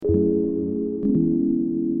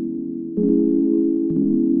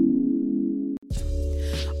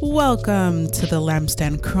Welcome to the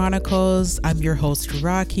Lampstand Chronicles. I'm your host,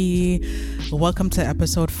 Rocky. Welcome to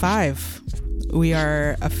episode 5. We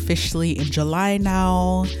are officially in July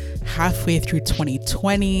now, halfway through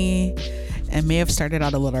 2020. It may have started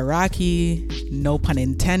out a little rocky, no pun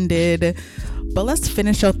intended, but let's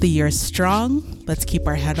finish out the year strong. Let's keep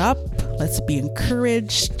our head up. Let's be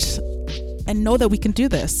encouraged and know that we can do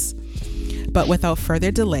this. But without further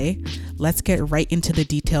delay, let's get right into the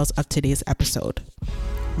details of today's episode.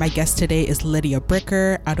 My guest today is Lydia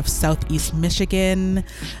Bricker out of Southeast Michigan.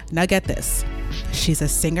 Now get this, she's a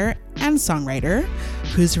singer and songwriter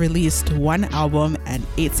who's released 1 album and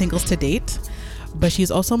 8 singles to date, but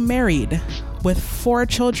she's also married with 4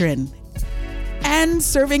 children and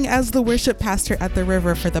serving as the worship pastor at the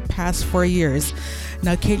River for the past 4 years.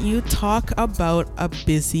 Now, can you talk about a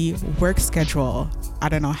busy work schedule? I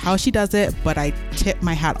don't know how she does it, but I tip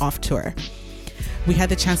my hat off to her. We had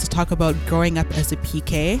the chance to talk about growing up as a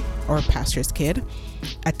PK, or pastor's kid,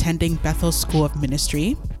 attending Bethel School of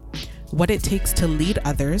Ministry, what it takes to lead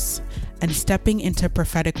others, and stepping into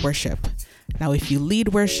prophetic worship. Now, if you lead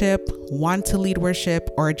worship, want to lead worship,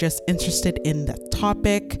 or are just interested in the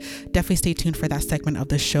topic, definitely stay tuned for that segment of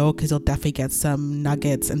the show because you'll definitely get some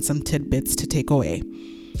nuggets and some tidbits to take away.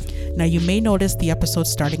 Now, you may notice the episode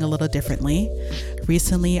starting a little differently.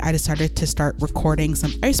 Recently, I decided to start recording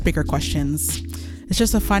some icebreaker questions. It's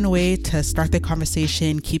just a fun way to start the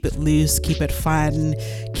conversation, keep it loose, keep it fun,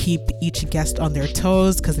 keep each guest on their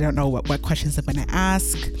toes because they don't know what questions I'm going to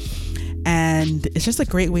ask. And it's just a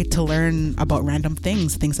great way to learn about random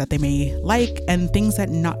things that they may like and things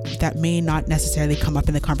that may not necessarily come up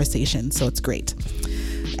in the conversation. So it's great.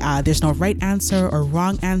 There's no right answer or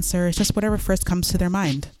wrong answer. It's just whatever first comes to their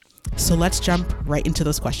mind. So let's jump right into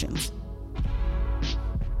those questions.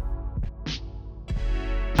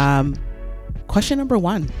 Question number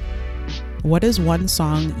 1. What is one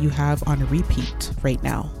song you have on repeat right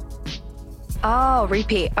now? Oh,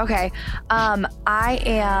 repeat. Okay. I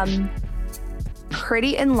am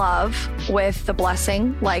pretty in love with The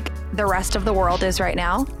Blessing, like the rest of the world is right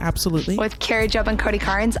now. Absolutely. With Carrie Job and Cody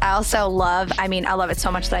Carnes. I also love it so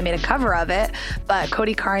much that I made a cover of it, but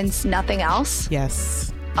Cody Carnes' Nothing Else.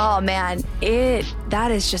 Yes. Oh man, that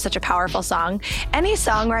is just such a powerful song. Any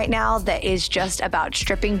song right now that is just about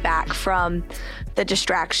stripping back from the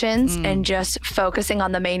distractions and just focusing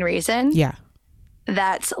on the main reason. Yeah.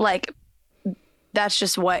 That's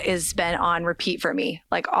just what has been on repeat for me.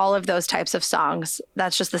 Like all of those types of songs,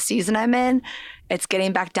 that's just the season I'm in. It's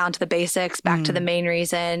getting back down to the basics, back to the main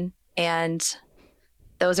reason. And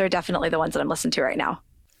those are definitely the ones that I'm listening to right now.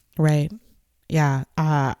 Right. Yeah.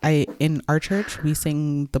 In our church, we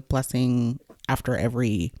sing The Blessing after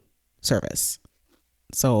every service.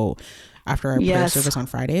 So after our prayer service on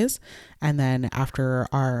Fridays, and then after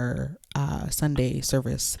our Sunday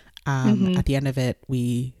service, at the end of it,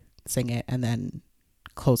 we sing it and then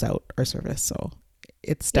close out our service. So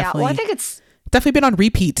it's definitely, I think it's definitely been on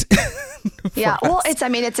repeat. Well,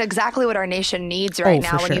 it's exactly what our nation needs right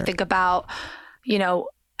now. When you think about,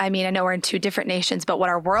 I know we're in 2 different nations, but what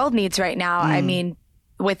our world needs right now,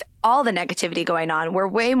 with all the negativity going on, we're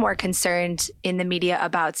way more concerned in the media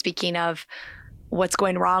about speaking of what's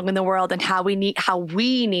going wrong in the world and how we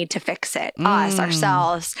need to fix it, us,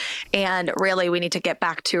 ourselves. And really, we need to get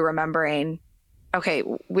back to remembering, okay,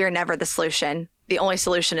 we're never the solution. The only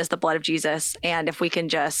solution is the blood of Jesus. And if we can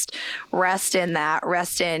just rest in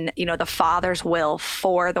the Father's will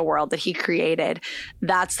for the world that he created,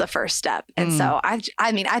 that's the first step. And so I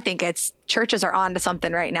think churches are on to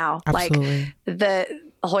something right now. Absolutely. Like the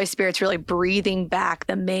Holy Spirit's really breathing back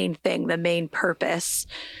the main thing, the main purpose.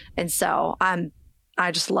 And so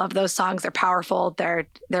I just love those songs. They're powerful. They're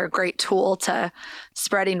a great tool to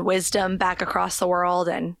spreading wisdom back across the world.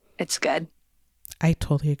 And it's good. I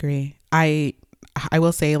totally agree. I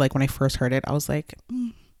will say, like, when I first heard it, I was like,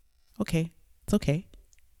 okay, it's okay.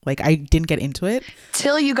 Like, I didn't get into it.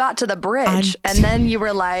 Till you got to the bridge. And then you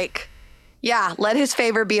were like, yeah, let his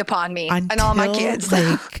favor be upon me and all my kids.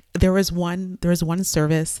 Like, there was one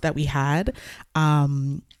service that we had,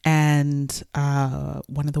 and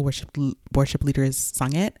one of the worship leaders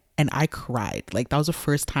sung it, and I cried. Like, that was the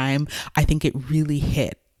first time I think it really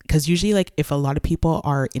hit. Because usually, like, if a lot of people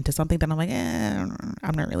are into something, then I'm like,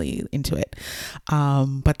 I'm not really into it.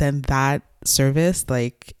 But then that service,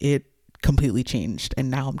 like, it completely changed.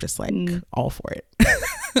 And now I'm just like, all for it.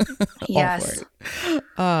 Yes. All for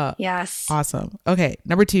it. Yes. Awesome. Okay.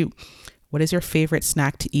 Number 2, what is your favorite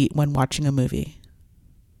snack to eat when watching a movie?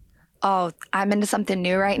 Oh, I'm into something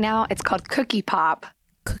new right now. It's called Cookie Pop.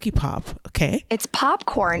 Cookie Pop. Okay. It's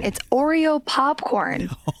popcorn. It's Oreo popcorn.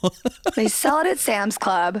 No. They sell it at Sam's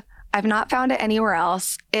Club. I've not found it anywhere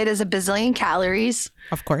else. It is a bazillion calories.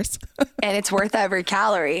 Of course. And it's worth every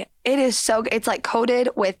calorie. It is so good. It's like coated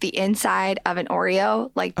with the inside of an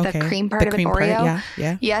Oreo, like the cream part of an Oreo. Part,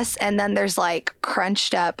 yeah. Yes. And then there's like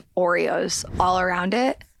crunched up Oreos all around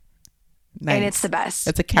it. Nice. And it's the best.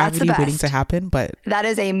 It's a cavity waiting to happen, but that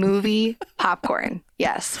is a movie popcorn.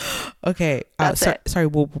 Yes. Okay. Sorry.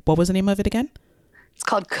 What was the name of it again? It's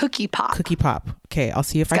called Cookie Pop. Cookie Pop. Okay, I'll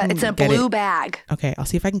see if I can. It's a blue bag. Okay, I'll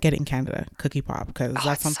see if I can get it in Canada. Cookie Pop, because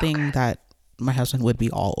that's something that my husband would be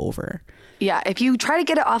all over. Yeah, if you try to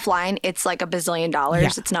get it offline, it's like $1 bazillion. Yeah.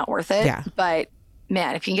 It's not worth it. Yeah. But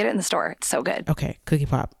man, if you can get it in the store, it's so good. Okay, Cookie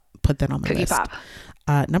Pop. Put that on my list. Cookie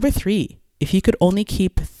Pop. Number 3. If you could only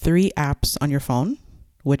keep 3 apps on your phone,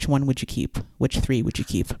 which one would you keep? Which 3 would you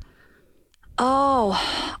keep?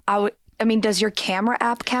 Oh, I mean, does your camera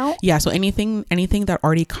app count? Yeah. So anything that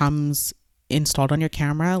already comes installed on your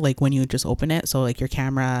camera, like when you just open it. So like your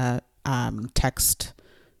camera, text,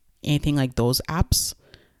 anything like those apps,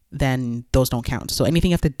 then those don't count. So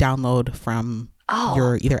anything you have to download from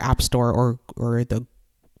your either app store or the,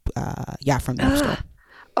 from the app store.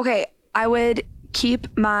 Okay. I would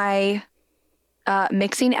keep my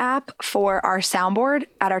mixing app for our soundboard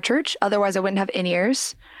at our church. Otherwise I wouldn't have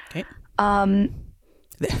in-ears. Okay.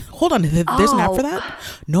 Hold on, there's an app for that?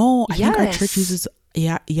 No, I think our church uses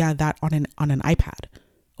that on an iPad.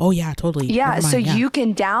 Oh yeah, totally. Yeah, so you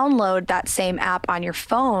can download that same app on your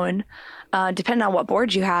phone, depending on what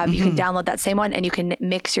board you have. Mm-hmm. You can download that same one, and you can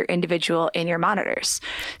mix your individual in your monitors.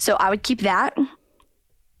 So I would keep that.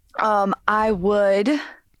 I would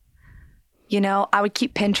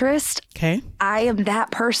keep Pinterest. Okay. I am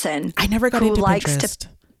that person. I never got into Pinterest.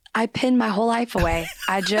 I pin my whole life away.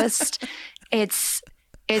 I just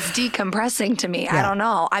it's decompressing to me. Yeah. I don't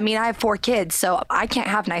know. I mean, I have 4 kids, so I can't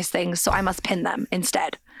have nice things, so I must pin them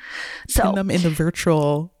instead. So pin them in the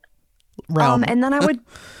virtual realm. And then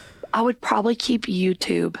I would probably keep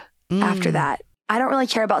YouTube after that. I don't really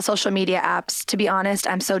care about social media apps, to be honest.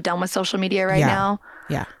 I'm so done with social media right now.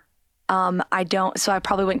 Yeah. I don't, so I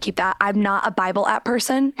probably wouldn't keep that. I'm not a Bible app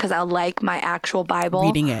person because I like my actual Bible.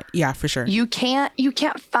 Reading it. Yeah, for sure. You can't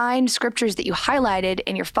find scriptures that you highlighted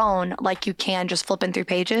in your phone like you can just flipping through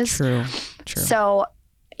pages. True. So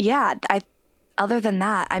yeah, other than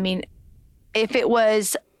that, I mean, if it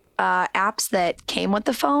was apps that came with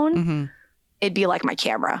the phone, it'd be like my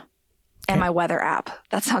camera and my weather app.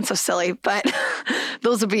 That sounds so silly, but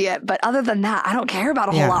those would be it. But other than that, I don't care about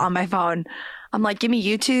a whole lot on my phone. I'm like, give me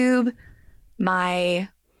YouTube, my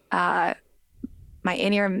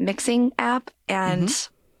in-ear mixing app, and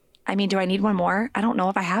I mean, do I need one more? I don't know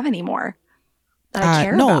if I have any more that I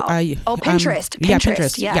care about. Pinterest.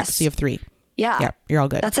 Pinterest. Yes. Yeah, so you have 3. Yeah. Yeah, you're all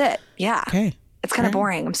good. That's it. Yeah. Okay. It's kind of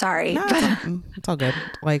boring. I'm sorry. No, it's all good.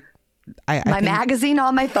 Like, I think magazine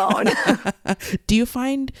on my phone. Do you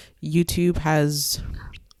find YouTube has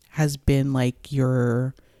been like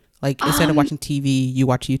your, like, instead of watching TV, you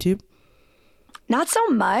watch YouTube? Not so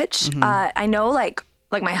much. I know like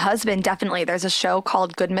my husband, definitely. There's a show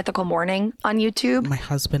called Good Mythical Morning on YouTube. My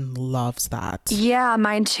husband loves that. Yeah,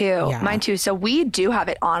 mine too. Yeah. Mine too. So we do have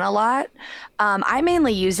it on a lot. I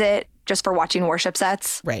mainly use it just for watching worship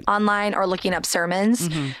sets online or looking up sermons.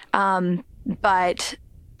 But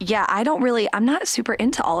yeah, I'm not super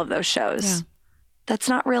into all of those shows. Yeah. That's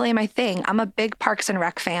not really my thing. I'm a big Parks and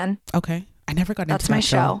Rec fan. Okay. I never got into that. That's my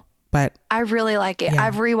show. But I really like it. Yeah.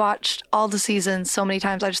 I've rewatched all the seasons so many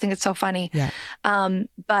times. I just think it's so funny. Yeah.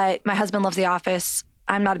 But my husband loves The Office.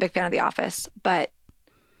 I'm not a big fan of The Office, but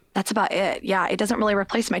that's about it. Yeah. It doesn't really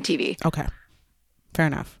replace my TV. Okay. Fair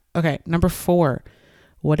enough. Okay. Number 4.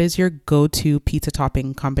 What is your go-to pizza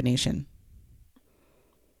topping combination?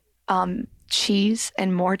 Cheese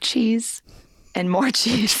and more cheese and more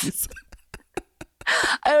cheese.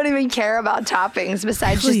 I don't even care about toppings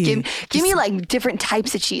besides just give me like different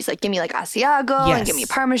types of cheese. Like give me like Asiago and give me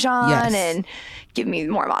Parmesan and give me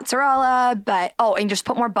more mozzarella. But and just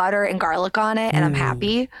put more butter and garlic on it and I'm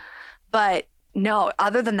happy. But no,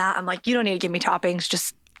 other than that, I'm like, you don't need to give me toppings.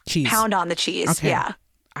 Just cheese. Pound on the cheese. Okay. Yeah.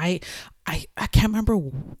 I can't remember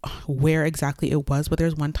where exactly it was, but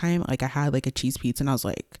there's one time like I had like a cheese pizza and I was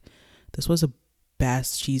like, this was the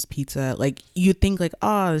best cheese pizza. Like you'd think like,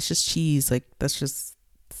 oh, it's just cheese. Like that's just,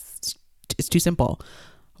 it's too simple.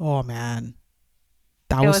 Oh man.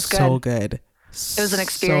 That was so good. It was an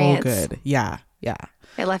experience. So good. Yeah. Yeah.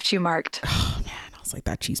 It left you marked. Oh man. I was like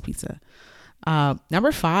that cheese pizza.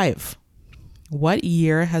 Number 5, what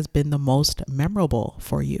year has been the most memorable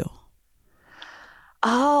for you?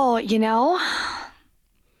 Oh,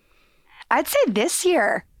 I'd say this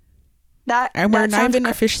year. And we're not even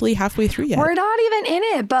officially halfway through yet. We're not even in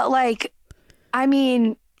it, but like, I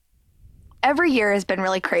mean, every year has been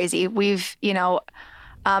really crazy. We've, my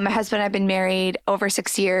husband and I have been married over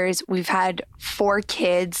 6 years. We've had 4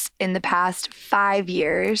 kids in the past 5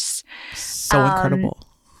 years. So incredible.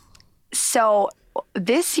 So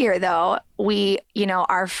this year, though, we,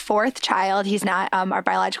 our 4th child, he's not our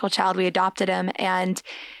biological child. We adopted him, and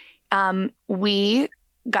we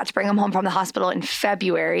got to bring him home from the hospital in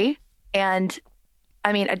February. And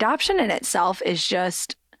I mean, adoption in itself is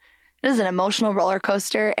it is an emotional roller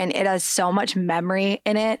coaster, and it has so much memory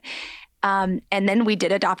in it. And then we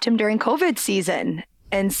did adopt him during COVID season.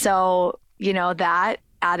 And so, that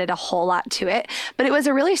added a whole lot to it. But it was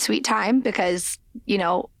a really sweet time because,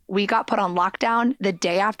 we got put on lockdown the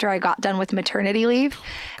day after I got done with maternity leave.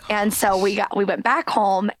 And so we went back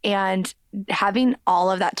home, and having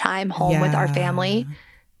all of that time home with our family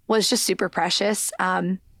was just super precious.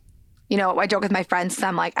 I joke with my friends,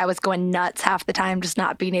 I'm like, I was going nuts half the time, just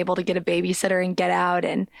not being able to get a babysitter and get out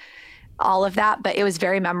and all of that. But it was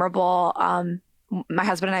very memorable. My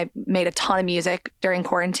husband and I made a ton of music during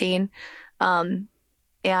quarantine. And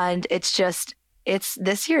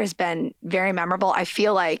this year has been very memorable. I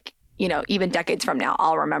feel like, even decades from now,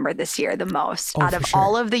 I'll remember this year the most. Out of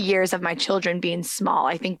all of the years of my children being small,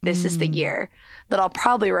 I think this is the year that I'll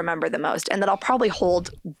probably remember the most, and that I'll probably hold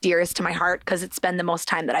dearest to my heart because it's been the most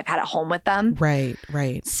time that I've had at home with them. Right.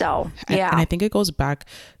 So, yeah. And I think it goes back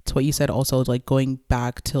to what you said also, like going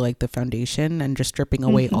back to like the foundation and just stripping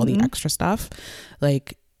away all the extra stuff.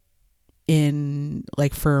 Like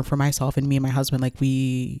for myself and me and my husband, like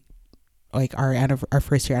our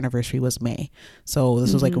first year anniversary was May. So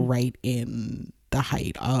this was like right in the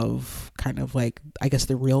height of kind of like, I guess,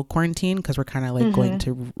 the real quarantine, because we're kind of like going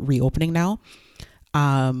to reopening now.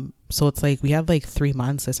 So it's like we have like 3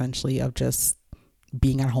 months essentially of just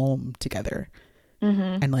being at home together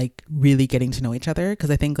and like really getting to know each other.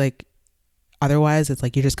 Because I think like otherwise it's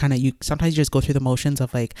like you're just kind of, sometimes you just go through the motions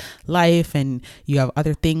of like life, and you have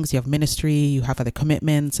other things, you have ministry, you have other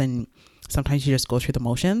commitments, and sometimes you just go through the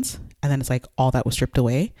motions, and then it's like all that was stripped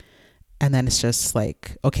away, and then it's just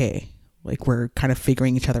like, okay, like we're kind of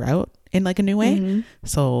figuring each other out in like a new way.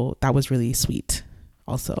 So that was really sweet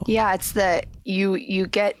also. Yeah, it's you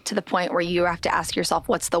get to the point where you have to ask yourself,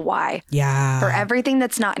 what's the why? Yeah. For everything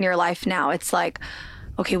that's not in your life now, it's like,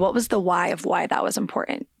 okay, what was the why of why that was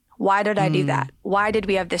important? Why did I do that? Why did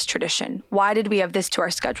we have this tradition? Why did we have this to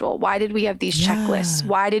our schedule? Why did we have these checklists?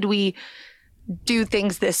 Why did we do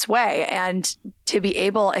things this way? And to be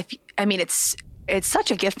able, it's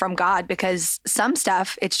such a gift from God, because some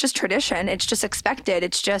stuff, it's just tradition. It's just expected.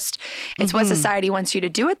 It's what society wants you to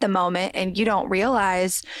do at the moment. And you don't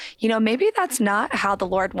realize, maybe that's not how the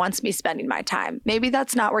Lord wants me spending my time. Maybe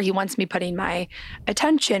that's not where he wants me putting my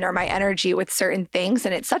attention or my energy with certain things.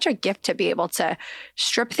 And it's such a gift to be able to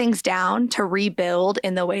strip things down, to rebuild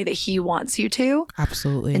in the way that he wants you to.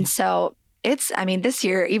 Absolutely. And so this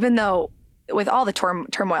year, even though with all the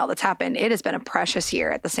turmoil that's happened, it has been a precious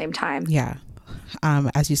year at the same time. Yeah.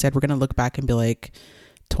 As you said, we're going to look back and be like,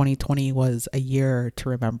 2020 was a year to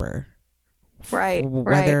remember. Right.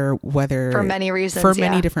 Whether for many reasons. For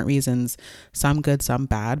many different reasons, some good, some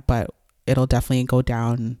bad, but it'll definitely go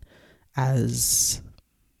down as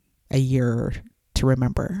a year to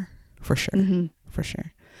remember for sure. For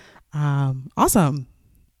sure. Awesome.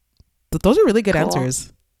 Those are really good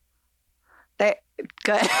answers.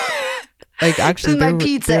 Good. Like actually, my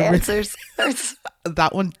pizza answers.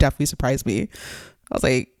 That one definitely surprised me. I was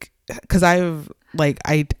like, because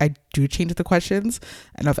I do change the questions,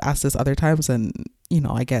 and I've asked this other times, and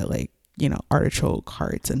I get like artichoke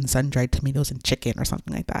hearts and sun-dried tomatoes and chicken or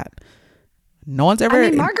something like that. No one's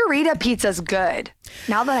ever. Margarita pizza's good.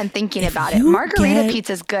 Now that I'm thinking about it, margarita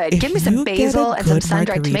pizza's good. Give me some basil and some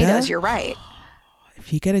sun-dried tomatoes. You're right.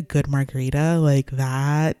 If you get a good margarita like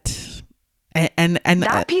that. And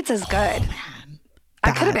that pizza's good.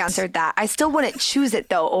 I could have answered that. I still wouldn't choose it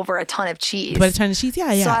though over a ton of cheese. But a ton of cheese,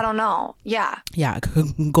 yeah. So I don't know. Yeah. Yeah.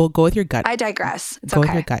 Go with your gut. I digress. It's go okay.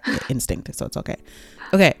 with your gut instinct. So it's okay.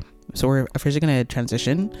 Okay. So we're officially gonna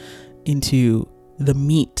transition into the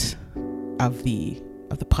meat of the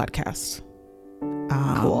podcast.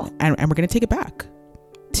 Cool. And we're gonna take it back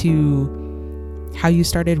to how you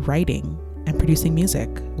started writing and producing music.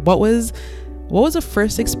 What was the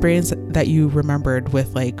first experience that you remembered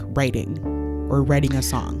with like writing or writing a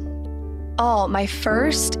song? Oh, my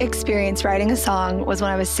first experience writing a song was when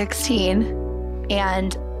I was 16,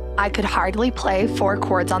 and I could hardly play 4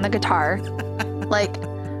 chords on the guitar. Like,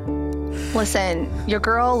 listen, your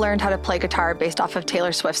girl learned how to play guitar based off of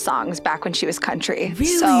Taylor Swift songs back when she was country. Really?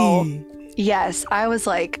 So, yes, I was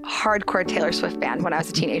like hardcore Taylor Swift fan when I was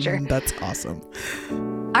a teenager. That's awesome.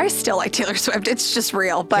 I still like Taylor Swift. It's just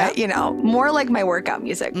real, but more like my workout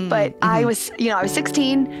music. But I was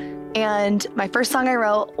 16, and my first song I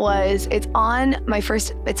wrote it's on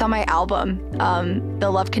my album, the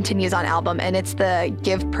Love Continues On album, and it's the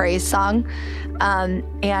Give Praise song.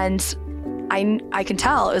 And I can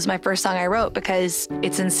tell it was my first song I wrote because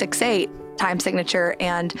it's in 6/8 time signature,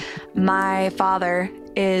 and my father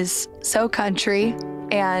is so country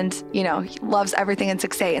and, he loves everything in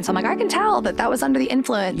 6/8. And so I'm like, I can tell that was under the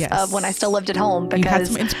influence of when I still lived at home, because you had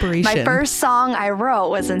some inspiration. My first song I wrote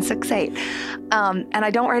was in 6/8. And I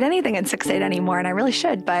don't write anything in 6/8 anymore, and I really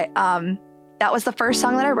should. But that was the first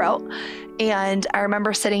song that I wrote. And I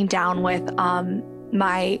remember sitting down with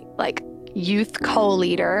my youth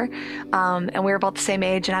co-leader, and we were both the same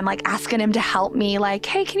age, and I'm asking him to help me,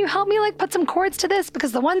 hey, can you help me put some chords to this,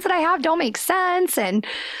 because the ones that I have don't make sense, and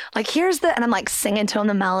and I'm singing to him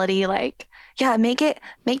the melody, yeah, make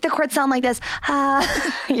the chord sound like this, and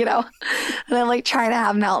I'm trying to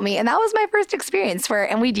have him help me. And that was my first experience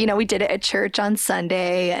and we did it at church on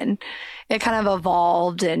Sunday, and it kind of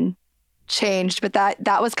evolved and changed, but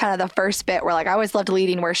that was kind of the first bit where I always loved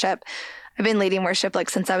leading worship. I've been leading worship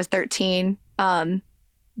since I was 13.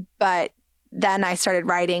 But then I started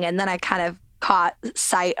writing, and then I kind of caught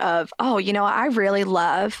sight of, I really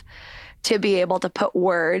love to be able to put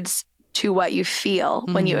words to what you feel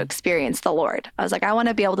when you experience the Lord. I was I want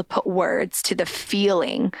to be able to put words to the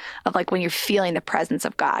feeling of when you're feeling the presence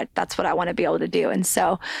of God. That's what I want to be able to do. And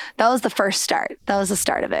so that was the first start. That was the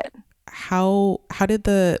start of it. How did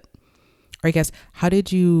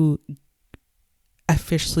you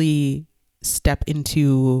officially step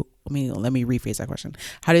into, let me rephrase that question.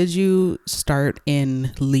 How did you start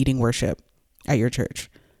in leading worship at your church?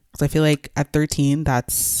 Because I feel at 13,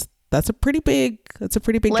 that's a pretty big job.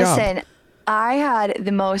 Listen, I have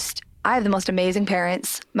the most amazing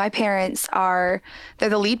parents. My parents they're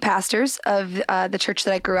the lead pastors of the church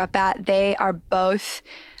that I grew up at. They are both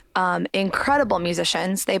incredible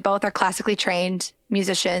musicians. They both are classically trained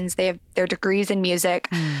musicians. They have their degrees in music.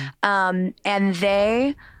 And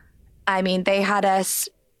they had us,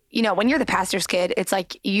 when you're the pastor's kid, it's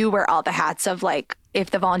you wear all the hats of if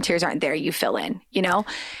the volunteers aren't there, you fill in,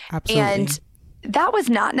 Absolutely. And that was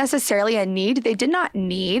not necessarily a need. They did not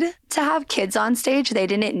need to have kids on stage. They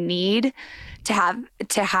didn't need to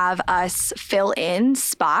have us fill in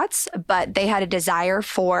spots, but they had a desire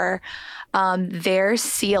for their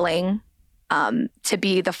ceiling to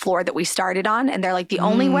be the floor that we started on. And they're the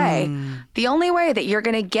only way that you're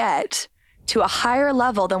going to get to a higher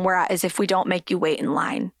level than we're at is if we don't make you wait in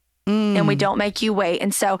line. And we don't make you wait.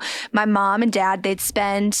 And so my mom and dad, they'd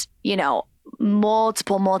spend,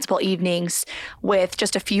 multiple evenings with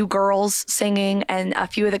just a few girls singing and a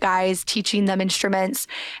few of the guys teaching them instruments.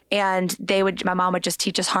 And my mom would just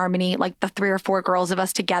teach us harmony, the 3 or 4 girls of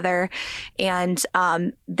us together. And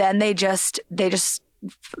then they just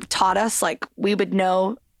taught us, we would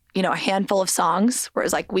know, a handful of songs where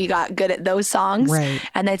it was we got good at those songs. Right.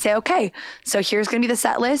 And they'd say, okay, so here's going to be the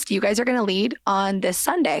set list. You guys are going to lead on this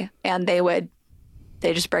Sunday. And they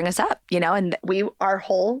just bring us up, and our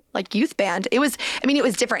whole youth band, it was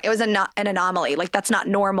different. It was an anomaly. That's not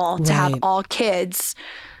normal to have all kids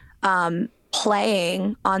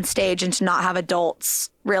playing on stage and to not have adults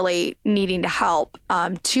really needing to help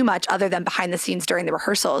too much other than behind the scenes during the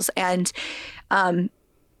rehearsals. And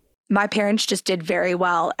my parents just did very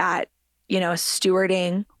well at,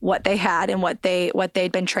 stewarding what they had and what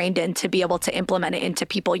they'd been trained in to be able to implement it into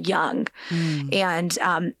people young. And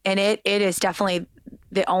it is definitely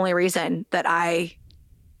the only reason that I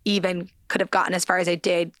even could have gotten as far as I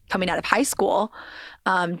did coming out of high school,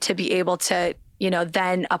 to be able to,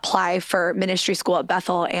 then apply for ministry school at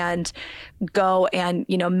Bethel and go and,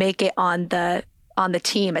 make it on the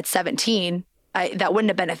team at 17. That wouldn't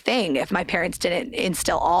have been a thing if my parents didn't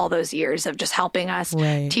instill all those years of just helping us,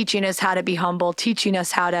 teaching us how to be humble, teaching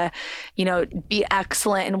us how to, be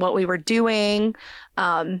excellent in what we were doing,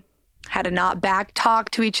 how to not back talk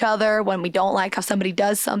to each other when we don't like how somebody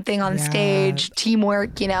does something on stage,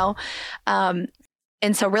 teamwork, and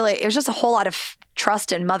so really it was just a whole lot of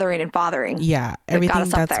trust in mothering and fathering. Yeah. Everything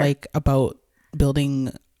that's about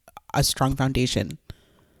building a strong foundation.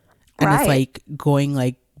 And it's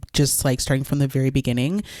going just starting from the very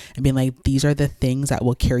beginning and being these are the things that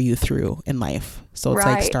will carry you through in life. So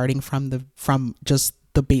it's starting from just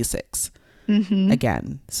the basics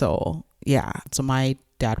again. So yeah. So my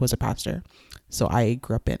dad was a pastor. So I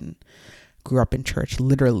grew up in church,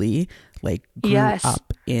 literally grew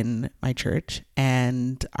up in my church,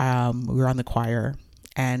 and we were on the choir.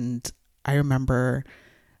 And I remember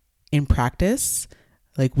in practice,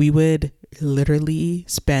 Like we would literally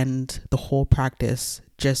spend the whole practice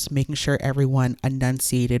just making sure everyone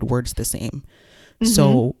enunciated words the same.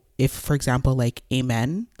 So if, for example, like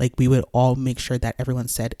amen, like we would all make sure that everyone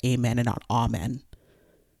said amen and not amen.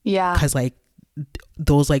 Yeah. Because like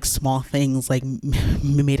those like small things like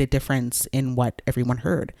made a difference in what everyone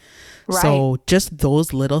heard. Right. So just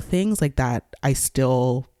those little things like that I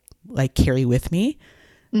still like carry with me.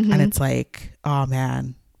 And it's like, oh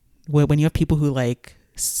man, when you have people who like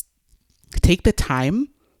take the time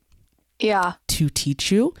to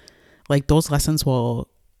teach you, like those lessons will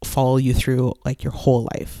follow you through like your whole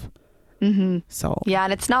life. So yeah,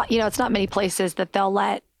 and it's not, it's not many places that they'll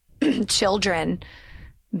let children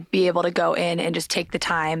be able to go in and just take the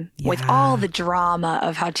time with all the drama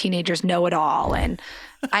of how teenagers know it all. And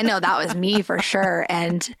I know that was me for sure.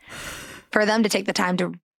 And for them to take the time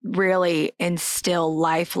to really instill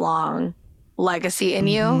lifelong legacy in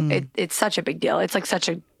you, it's such a big deal. It's like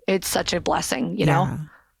it's such a blessing, you know?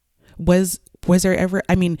 Was there ever,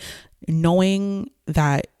 I mean, knowing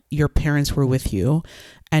that your parents were with you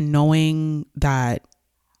and knowing that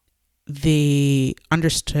they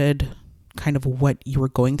understood kind of what you were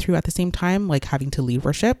going through at the same time, like having to lead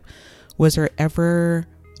worship, was there ever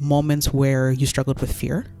moments where you struggled with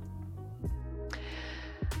fear?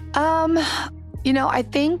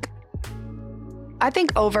 I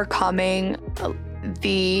think overcoming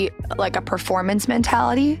like a performance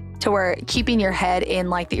mentality to where keeping your head in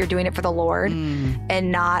like that you're doing it for the Lord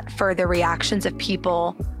and not for the reactions of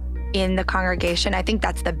people in the congregation. I think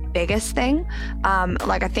that's the biggest thing.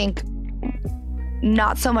 Like I think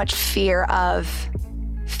not so much fear of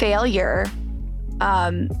failure,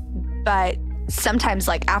 but sometimes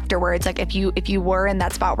like afterwards, like if you were in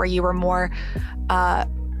that spot where you were more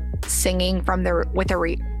singing from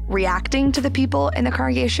reacting to the people in the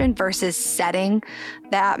congregation versus setting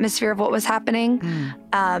the atmosphere of what was happening.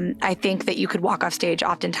 I think that you could walk off stage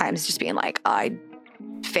oftentimes just being like, oh, I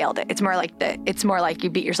failed it. It's more like you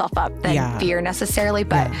beat yourself up than fear necessarily.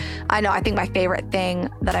 But I think my favorite thing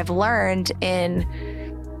that I've learned in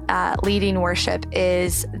leading worship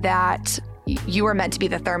is that you are meant to be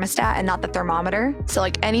the thermostat and not the thermometer. So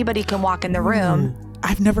like anybody can walk in the room.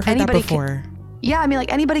 I've never heard that before. I mean,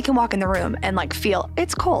 like anybody can walk in the room and like feel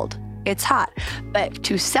it's cold, it's hot, but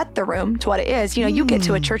to set the room to what it is, you get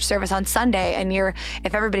to a church service on Sunday and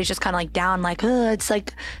if everybody's just kind of like down, like, oh, it's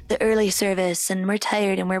like the early service and we're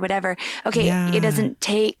tired and we're whatever. Okay. It doesn't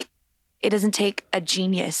take a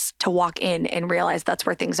genius to walk in and realize that's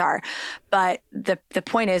where things are. But the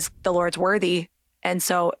point is the Lord's worthy. And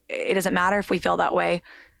so it doesn't matter if we feel that way.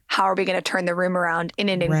 How are we going to turn the room around in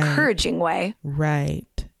an encouraging way? Right.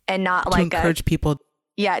 And not like encourage people.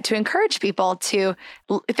 Yeah, to encourage people to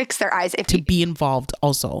fix their eyes. To be involved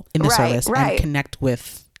also in the service and connect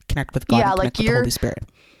with God and connect with the Holy Spirit.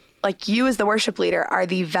 Like you as the worship leader are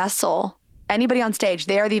the vessel. Anybody on stage,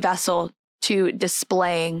 they are the vessel to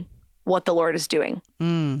displaying what the Lord is doing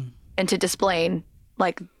and to displaying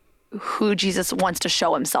like who Jesus wants to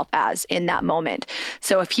show himself as in that moment.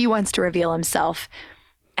 So if he wants to reveal himself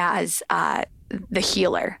as the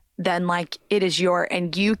healer, then like it is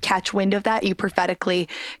and you catch wind of that, you prophetically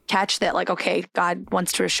catch that like, okay, God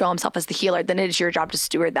wants to show himself as the healer, then it is your job to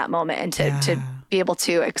steward that moment and to be able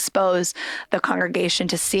to expose the congregation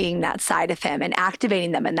to seeing that side of him and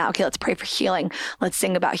activating them in that. Okay, let's pray for healing. Let's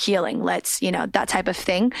sing about healing. Let's, that type of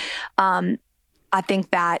thing. I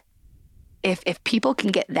think that if people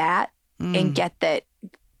can get that and get that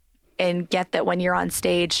when you're on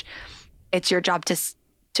stage, it's your job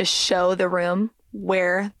to show the room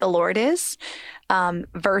where the Lord is,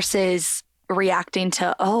 versus reacting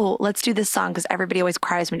to, oh, let's do this song because everybody always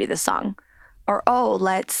cries when we do this song, or oh,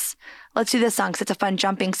 let's do this song because it's a fun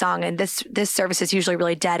jumping song, and this service is usually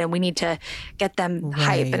really dead, and we need to get them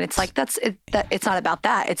hype. And it's like it's not about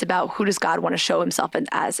that. It's about who does God want to show himself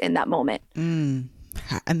as in that moment. And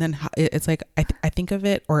then it's like I think of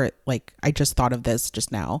it, or like I just thought of this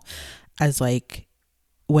just now, as like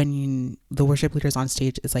when the worship leader's on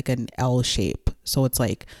stage is like an L shape. So it's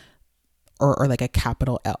like, or like a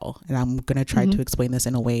capital L. And I'm going to try to explain this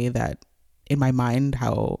in a way that in my mind,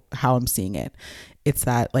 how I'm seeing it. It's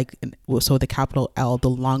that like, so the capital L, the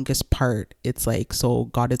longest part, it's like, so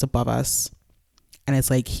God is above us and it's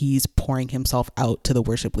like, he's pouring himself out to the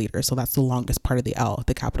worship leader. So that's the longest part of the L,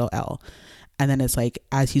 the capital L. And then it's like,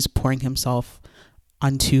 as he's pouring himself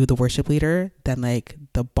onto the worship leader, then like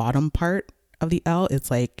the bottom part of the L,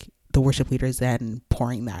 it's like the worship leader is then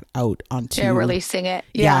pouring that out onto releasing it,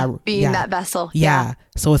 being that vessel.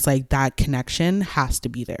 So it's like that connection has to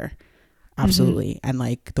be there, absolutely. And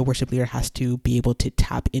like the worship leader has to be able to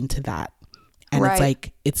tap into that And it's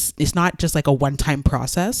like, it's not just like a one-time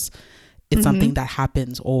process. It's something that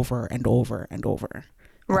happens over and over and over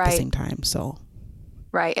at the same time. So.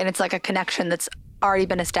 Right. And it's like a connection that's already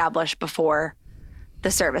been established before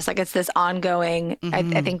the service. Like it's this ongoing,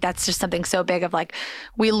 I think that's just something so big of like,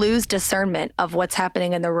 we lose discernment of what's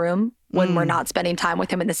happening in the room when we're not spending time with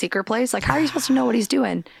him in the secret place. Like, how are you supposed to know what he's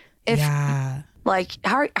doing? If like,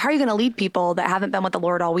 how are you going to lead people that haven't been with the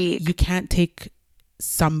Lord all week? You can't take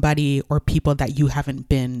somebody or people that you haven't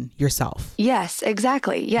been yourself. Yes,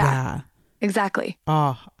 exactly. Yeah. Exactly.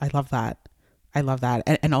 Oh, I love that. I love that.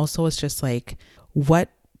 And also it's just like what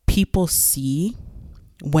people see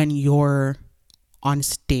when you're on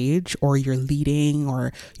stage or you're leading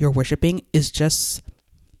or you're worshiping is just,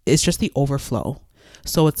 it's just the overflow.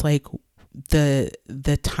 So it's like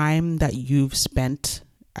the time that you've spent,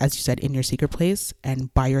 as you said, in your secret place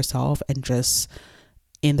and by yourself and just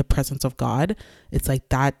in the presence of God, it's like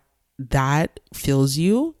that fills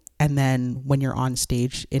you. And then when you're on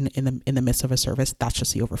stage in the midst of a service, that's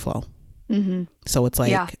just the overflow. So it's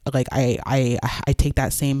like I take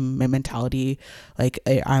that same mentality. Like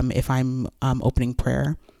if I'm opening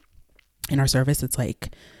prayer in our service, it's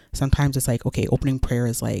like sometimes it's like, okay, opening prayer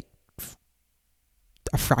is like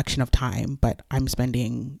a fraction of time, but I'm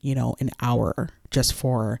spending, an hour just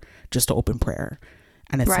to open prayer.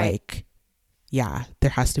 And it's like, yeah,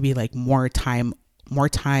 there has to be like more time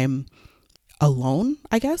alone,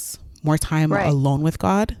 I guess, more time alone with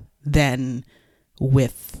God than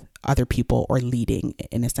with other people or leading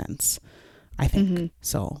in a sense, I think.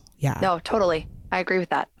 So, yeah. No, totally. I agree with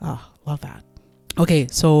that. Oh, love that. Okay.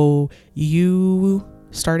 So you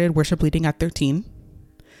started worship leading at 13.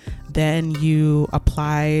 Then you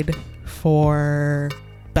applied for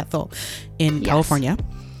Bethel in California.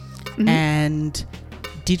 And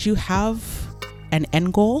did you have an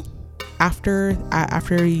end goal after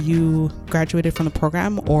you graduated from the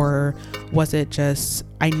program, or was it just,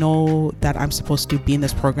 I know that I'm supposed to be in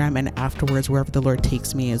this program and afterwards wherever the Lord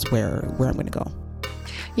takes me is where I'm going to go?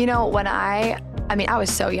 When I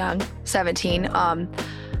was so young, 17.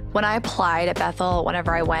 When I applied at Bethel,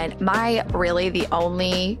 whenever I went, the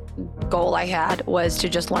only goal I had was to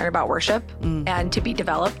just learn about worship and to be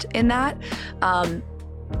developed in that.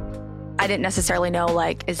 I didn't necessarily know,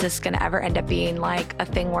 like, is this going to ever end up being like a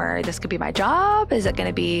thing where this could be my job? Is it going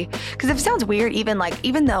to be, because it sounds weird, even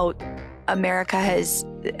though America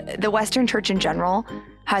the Western church in general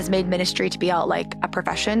has made ministry to be like a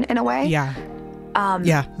profession in a way. Yeah.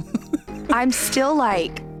 I'm still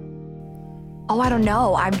like, I don't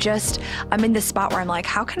know. I'm in this spot where I'm like,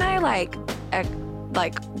 how can I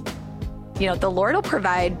the Lord will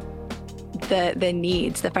provide the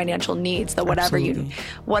needs, the financial needs, the whatever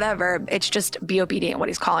whatever. It's just be obedient what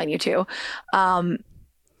he's calling you to.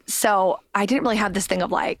 So I didn't really have this thing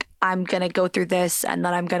of like, I'm going to go through this and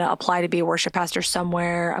then I'm going to apply to be a worship pastor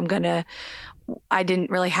somewhere. I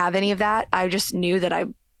didn't really have any of that. I just knew that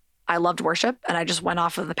I loved worship and I just went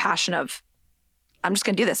off of the passion of, I'm just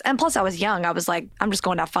going to do this. And plus I was young. I was like, I'm just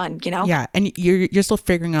going to have fun, Yeah. And you're still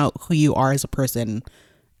figuring out who you are as a person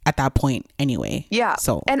at that point anyway. Yeah.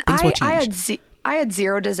 So and I had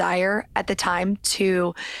zero desire at the time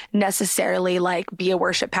to necessarily like be a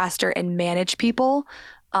worship pastor and manage people.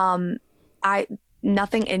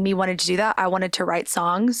 Nothing in me wanted to do that. I wanted to write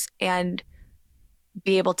songs and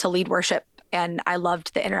be able to lead worship. And I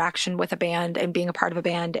loved the interaction with a band and being a part of a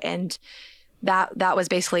band. And that was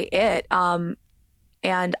basically it.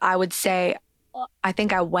 And I would say, I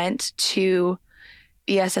think I went to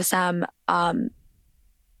BSSM,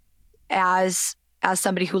 as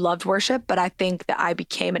somebody who loved worship, but I think that I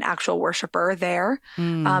became an actual worshiper there,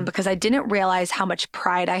 because I didn't realize how much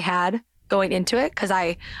pride I had going into it. Cause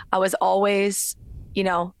I was always,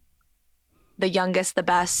 the youngest, the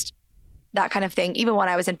best, that kind of thing. Even when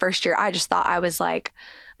I was in first year, I just thought I was like,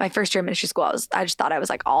 my first year of ministry school, I just thought I was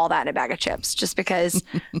like all that in a bag of chips, just because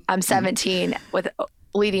I'm 17 with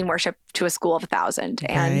leading worship to a school of 1,000.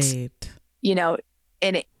 And,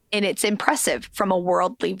 and it's impressive from a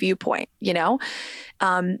worldly viewpoint,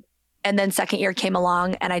 and then second year came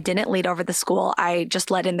along and I didn't lead over the school. I just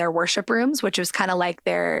led in their worship rooms, which was kind of like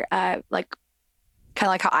their, kind of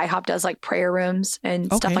like how IHOP does like prayer rooms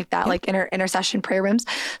and stuff like that, like intercession prayer rooms.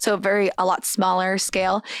 So a lot smaller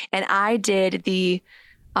scale. And I did the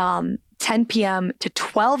 10 p.m. to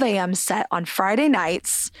 12 a.m. set on Friday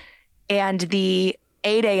nights and the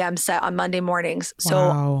 8 a.m. set on Monday mornings.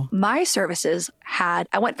 So my services I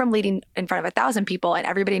went from leading in front of 1,000 people and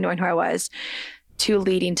everybody knowing who I was to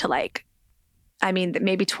leading to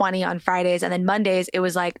maybe 20 on Fridays. And then Mondays, it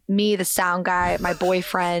was like me, the sound guy, my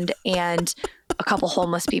boyfriend, and a couple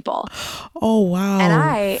homeless people. Oh, wow.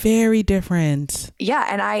 And very different. Yeah.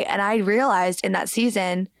 And I realized in that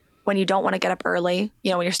season, when you don't want to get up early,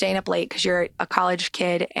 you know, when you're staying up late because you're a college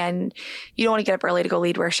kid and you don't want to get up early to go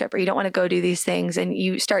lead worship, or you don't want to go do these things, and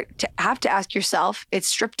you start to have to ask yourself, it's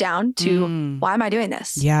stripped down to why am I doing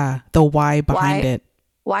this? Yeah. The why behind it.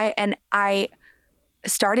 Why? And I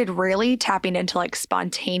started really tapping into like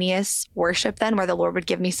spontaneous worship then, where the Lord would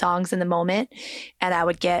give me songs in the moment and I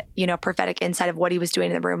would get, you know, prophetic insight of what he was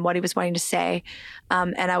doing in the room, what he was wanting to say.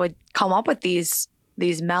 And I would come up with these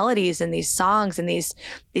melodies and these songs and these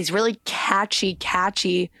really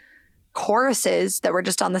catchy choruses that were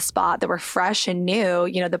just on the spot, that were fresh and new.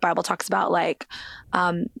 You know, the Bible talks about like,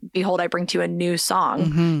 behold, I bring to you a new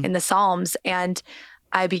song in the Psalms. And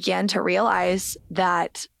I began to realize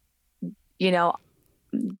that, you know,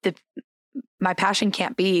 my passion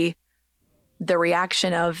can't be the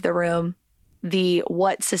reaction of the room,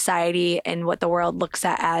 what society and what the world looks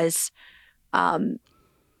at as,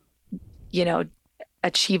 you know,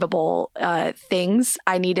 achievable things.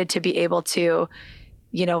 I needed to be able to,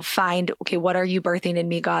 you know, find, okay, what are you birthing in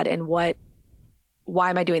me, God? And why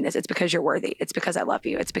am I doing this? It's because you're worthy. It's because I love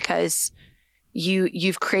you. It's because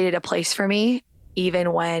you've created a place for me,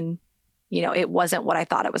 even when, you know, it wasn't what I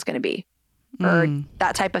thought it was going to be, or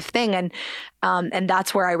that type of thing. And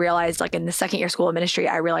that's where I realized, like in the second year school of ministry,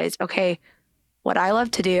 I realized, okay, what I love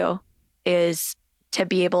to do is to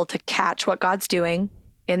be able to catch what God's doing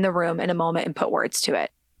in the room in a moment and put words to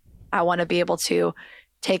it. I want to be able to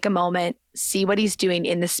take a moment, see what he's doing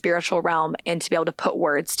in the spiritual realm, and to be able to put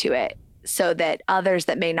words to it so that others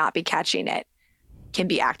that may not be catching it can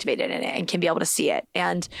be activated in it and can be able to see it.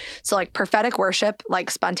 And so like prophetic worship, like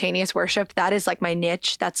spontaneous worship, that is like my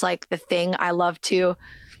niche. That's like the thing. I love to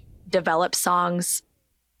develop songs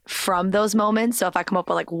from those moments. So if I come up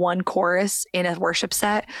with like one chorus in a worship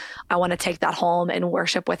set, I want to take that home and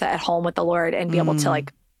worship with it at home with the Lord and be able to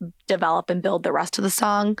like develop and build the rest of the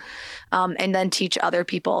song, and then teach other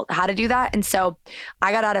people how to do that. And so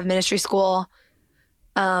I got out of ministry school.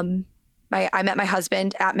 I met my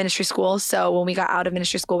husband at ministry school. So when we got out of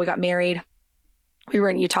ministry school, we got married. We were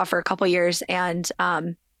in Utah for a couple of years. And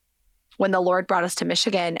when the Lord brought us to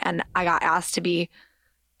Michigan and I got asked to be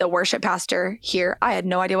the worship pastor here, I had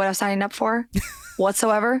no idea what I was signing up for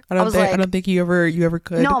whatsoever. I don't think you ever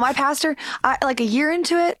could. No, my pastor, like a year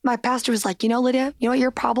into it, my pastor was like, you know, Lydia, you know what your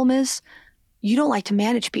problem is? You don't like to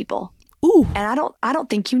manage people. Ooh. And I don't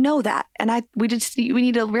think you know that. And we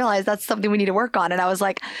need to realize that's something we need to work on. And I was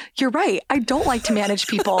like, you're right. I don't like to manage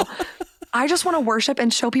people. I just want to worship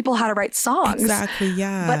and show people how to write songs. Exactly.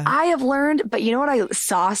 Yeah. But I have learned, but you know what I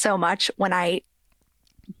saw so much when I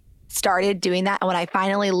started doing that, and when I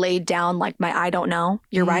finally laid down like my, I don't know,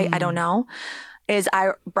 you're right, I don't know, is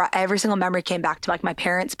I brought every single memory came back to like my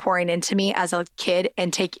parents pouring into me as a kid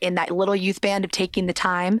and take in that little youth band of taking the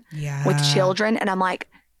time with children. And I'm like,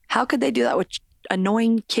 how could they do that with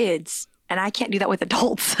annoying kids? And I can't do that with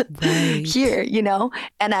adults here, you know?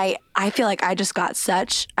 And I feel like I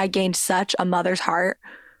gained such a mother's heart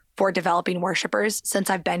for developing worshipers since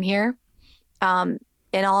I've been here.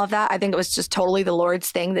 In all of that, I think it was just totally the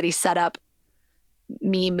Lord's thing that he set up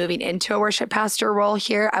me moving into a worship pastor role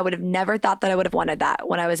here. I would have never thought that I would have wanted that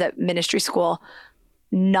when I was at ministry school.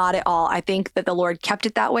 Not at all. I think that the Lord kept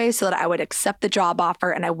it that way so that I would accept the job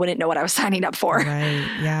offer and I wouldn't know what I was signing up for. Right.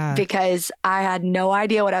 Yeah. Because I had no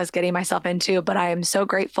idea what I was getting myself into, but I am so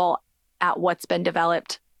grateful at what's been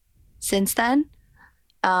developed since then,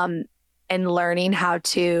 and learning how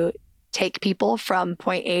to take people from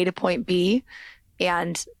point A to point B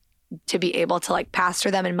and to be able to like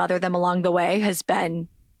pastor them and mother them along the way has been,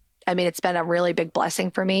 I mean, it's been a really big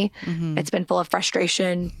blessing for me. It's been full of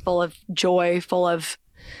frustration, full of joy, full of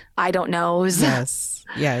I don't knows. Yes.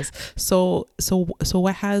 So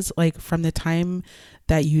what has, like, from the time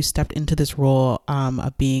that you stepped into this role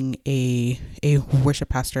of being a worship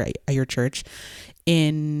pastor at your church,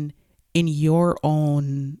 in your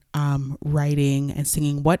own writing and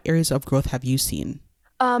singing, what areas of growth have you seen?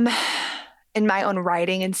 In my own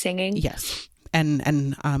writing and singing? Yes.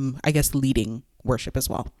 And I guess leading worship as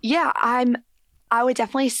well. Yeah, I would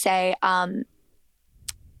definitely say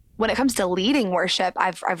when it comes to leading worship,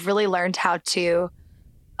 I've really learned how to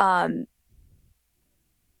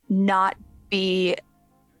not be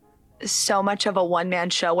so much of a one-man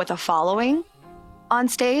show with a following on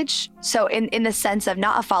stage. So in the sense of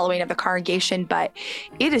not a following of the congregation, but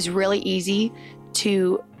it is really easy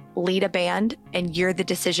to lead a band and you're the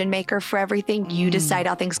decision maker for everything. You decide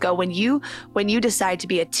how things go. When you decide to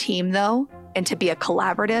be a team though, and to be a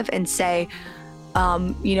collaborative and say,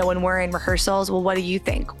 you know, when we're in rehearsals, well, what do you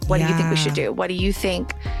think? What do you think we should do? What do you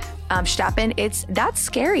think step in, that's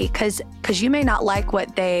scary because you may not like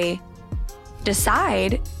what they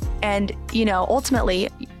decide. And, ultimately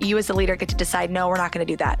you as the leader get to decide, no, we're not going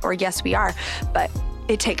to do that. Or yes, we are. But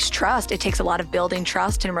it takes trust. It takes a lot of building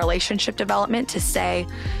trust and relationship development to say,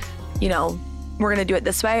 we're going to do it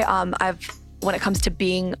this way. When it comes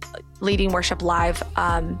to leading worship live,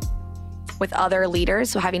 with other leaders,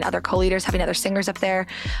 so having other co-leaders, having other singers up there,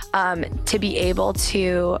 to be able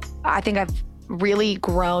to, I think I've really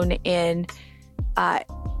grown in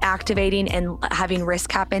activating and having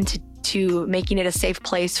risk happen to making it a safe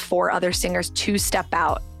place for other singers to step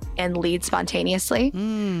out and lead spontaneously.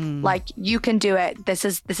 Like, you can do it. This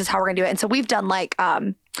is how we're gonna do it. And so we've done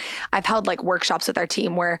I've held workshops with our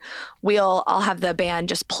team where I'll have the band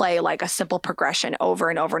just play a simple progression over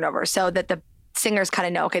and over and over, so that the singers kind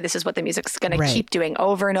of know, okay, this is what the music's going to keep doing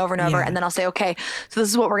over and over and over. And then I'll say, okay, so this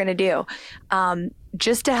is what we're going to do.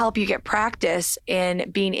 Just to help you get practice in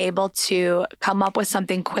being able to come up with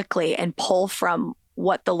something quickly and pull from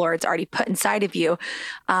what the Lord's already put inside of you.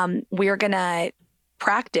 We're going to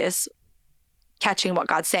practice catching what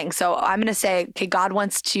God's saying. So I'm going to say, okay, God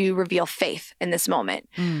wants to reveal faith in this moment.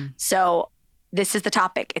 So this is the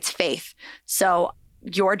topic. It's faith. So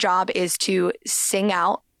your job is to sing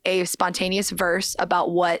out a spontaneous verse about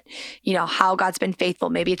what, how God's been faithful.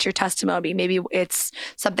 Maybe it's your testimony. Maybe it's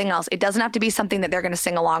something else. It doesn't have to be something that they're going to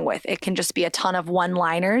sing along with. It can just be a ton of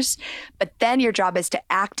one-liners. But then your job is to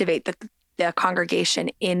activate the congregation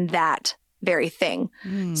in that very thing.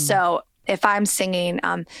 So if I'm singing,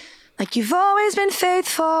 you've always been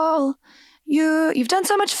faithful, you've done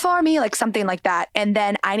so much for me, something like that. And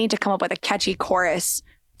then I need to come up with a catchy chorus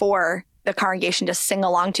for the congregation to sing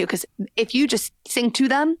along to, because if you just sing to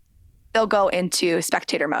them, they'll go into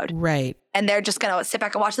spectator mode. Right. And they're just going to sit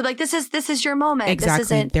back and watch. They're like, this is your moment.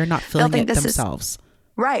 Exactly. They're not feeling it themselves.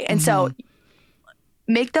 Right. And so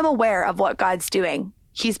make them aware of what God's doing.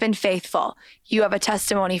 He's been faithful. You have a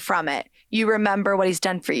testimony from it. You remember what he's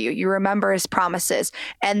done for you. You remember his promises,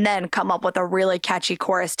 and then come up with a really catchy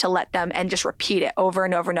chorus to let them, and just repeat it over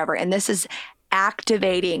and over and over. And this is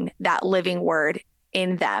activating that living word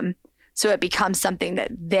in them, so it becomes something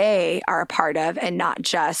that they are a part of and not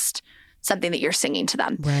just something that you're singing to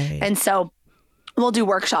them. Right. And so we'll do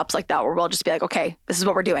workshops like that where we'll just be like, okay, this is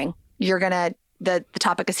what we're doing. The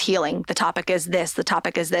topic is healing. The topic is this. The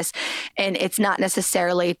topic is this. And it's not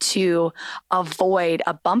necessarily to avoid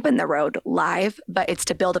a bump in the road live, but it's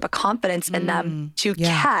to build up a confidence in them to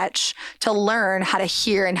catch, to learn how to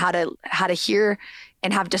hear and how to hear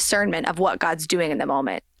and have discernment of what God's doing in the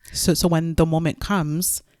moment. So when the moment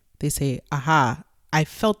comes, they say, aha, I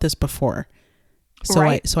felt this before. So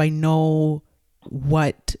right. I know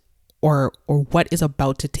what or what is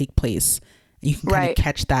about to take place. You can kind of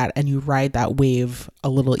catch that, and you ride that wave a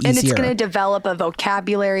little easier. And it's going to develop a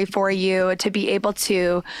vocabulary for you to be able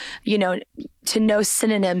to, to know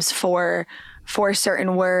synonyms for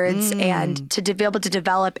certain words, and to be able to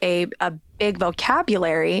develop a big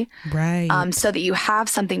vocabulary, right? So that you have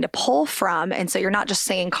something to pull from, and so you're not just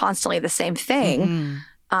saying constantly the same thing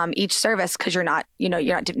each service, because you're not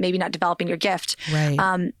maybe not developing your gift. Right.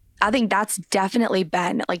 I think that's definitely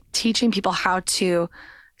been teaching people how to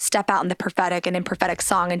step out in the prophetic and in prophetic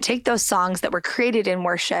song, and take those songs that were created in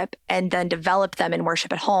worship and then develop them in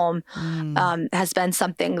worship at home, has been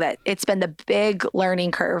something that it's been the big learning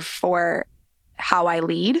curve for how I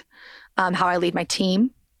lead my team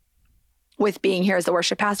with being here as the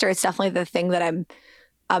worship pastor. It's definitely the thing that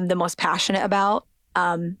I'm the most passionate about,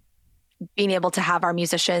 being able to have our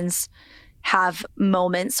musicians have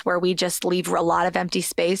moments where we just leave a lot of empty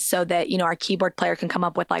space, so that, our keyboard player can come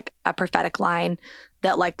up with a prophetic line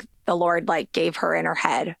that the Lord gave her in her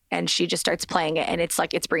head, and she just starts playing it, and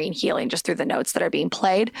it's bringing healing just through the notes that are being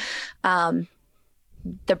played.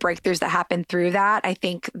 The breakthroughs that happen through that, I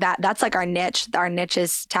think that's our niche. Our niche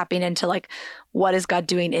is tapping into what is God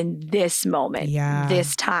doing in this moment,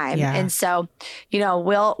 this time. Yeah. And so,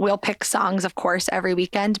 we'll pick songs, of course, every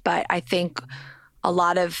weekend, but I think a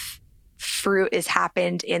lot of fruit is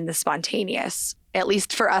happened in the spontaneous, at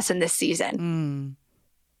least for us in this season.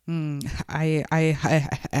 I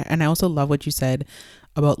and I also love what you said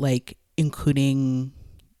about including,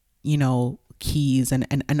 keys and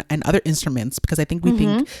other instruments, because I think we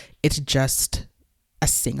think it's just a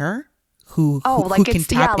singer who can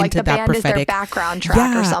tap into the that band prophetic is their background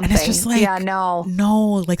track or something. And it's just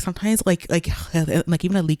no, sometimes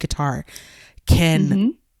even a lead guitar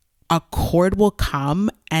can a chord will come,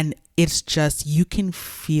 and it's just, you can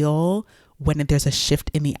feel when there's a shift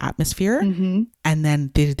in the atmosphere, and then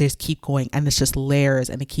there's keep going, and it's just layers,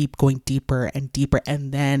 and they keep going deeper and deeper,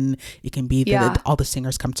 and then it can be that all the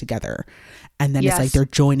singers come together, and then it's like they're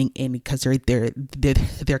joining in because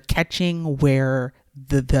they're catching where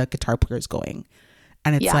the guitar player is going,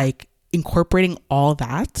 and it's like incorporating all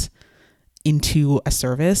that into a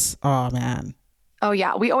service. Oh man. Oh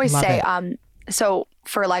yeah, we always say so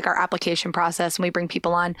for like our application process, when we bring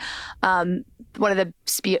people on, one of the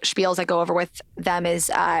spiels I go over with them is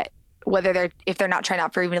if they're not trying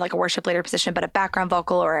out for even like a worship leader position, but a background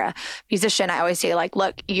vocal or a musician, I always say like,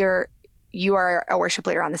 look, you are a worship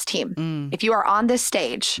leader on this team. If you are on this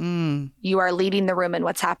stage, you are leading the room in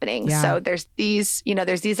what's happening. So there's these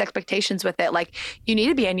expectations with it. Like you need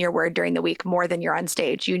to be in your word during the week more than you're on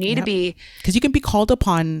stage. You need to be, because you can be called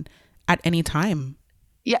upon at any time.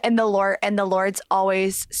 Yeah, and the Lord's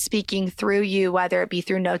always speaking through you, whether it be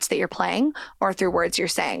through notes that you're playing or through words you're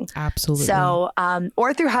saying. Absolutely. So,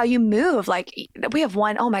 or through how you move. Like we have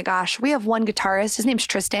one guitarist. His name's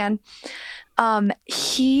Tristan.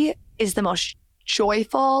 He is the most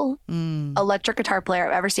joyful electric guitar player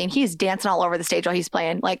I've ever seen. He's dancing all over the stage while he's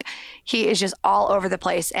playing. Like he is just all over the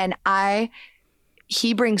place. And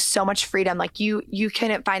he brings so much freedom. Like you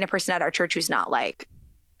couldn't find a person at our church who's not like,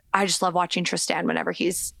 I just love watching Tristan whenever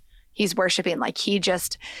he's worshiping. Like he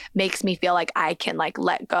just makes me feel like I can like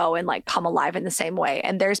let go and like come alive in the same way.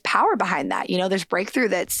 And there's power behind that. There's breakthrough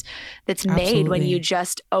that's made when you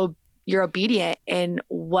just, you're obedient in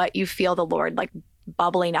what you feel the Lord like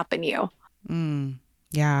bubbling up in you.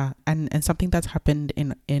 Yeah. And something that's happened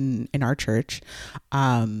in our church,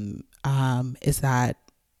 is that,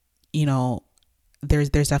 there's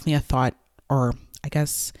definitely a thought, or I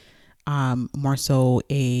guess, more so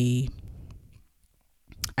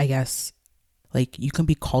like you can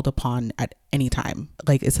be called upon at any time.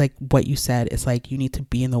 Like it's like what you said, it's like you need to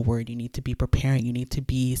be in the word, you need to be preparing, you need to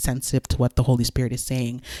be sensitive to what the Holy Spirit is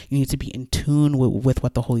saying, you need to be in tune with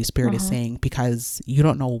what the Holy Spirit is saying, because you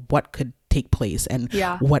don't know what could take place and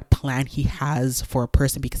what plan he has for a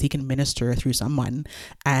person, because he can minister through someone,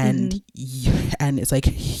 and and it's like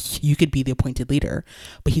you could be the appointed leader,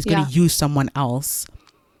 but he's going to use someone else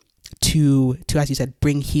to as you said,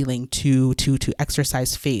 bring healing, to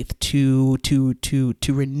exercise faith, to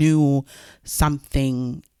renew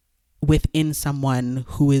something within someone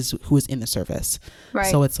who is in the service. Right.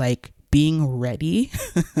 So it's like being ready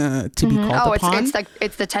to be called upon.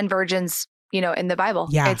 It's the 10 virgins, in the Bible.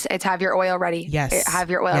 Yeah. It's have your oil ready. Yes. Have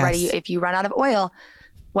your oil ready. If you run out of oil,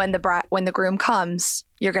 when the groom comes,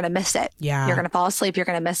 you're going to miss it. Yeah. You're going to fall asleep. You're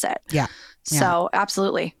going to miss it. Yeah. So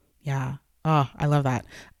absolutely. Yeah. Oh, I love that.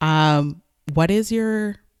 What is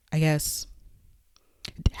your, I guess,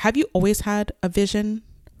 have you always had a vision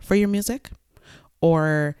for your music,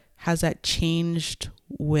 or has that changed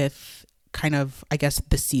with kind of, I guess,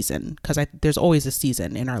 the season? Because there's always a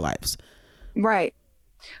season in our lives. Right.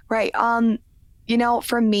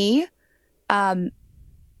 For me, I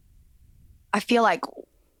feel like,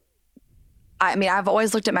 I've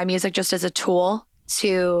always looked at my music just as a tool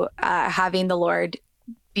to having the Lord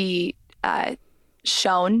be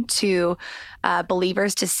shown to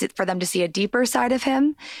believers, for them to see a deeper side of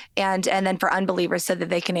him, and then for unbelievers so that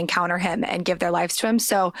they can encounter him and give their lives to him.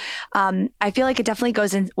 So I feel like it definitely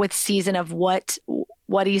goes in with season of what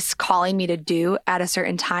he's calling me to do at a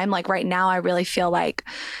certain time. Like right now, I really feel like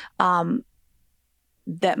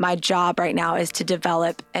that my job right now is to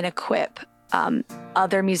develop and equip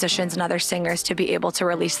other musicians and other singers to be able to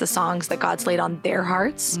release the songs that God's laid on their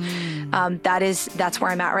hearts. That's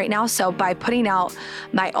where I'm at right now. So by putting out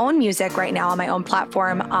my own music right now on my own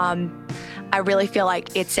platform, I really feel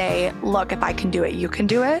like it's look, if I can do it, you can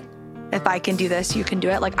do it. If I can do this, you can do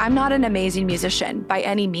it. Like I'm not an amazing musician by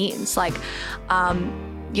any means. Like,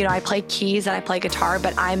 I play keys and I play guitar,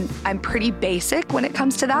 but I'm pretty basic when it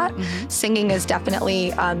comes to that. Singing is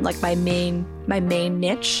definitely like my main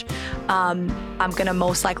niche. I'm gonna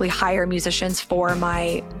most likely hire musicians for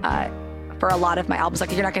for a lot of my albums.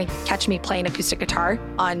 Like you're not gonna catch me playing acoustic guitar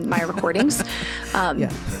on my recordings.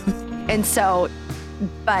 And so,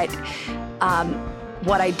 but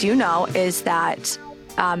what I do know is that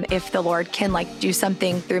if the Lord can like do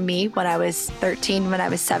something through me when I was 13, when I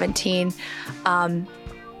was 17,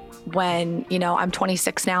 when, I'm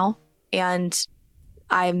 26 now, and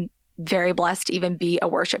I'm very blessed to even be a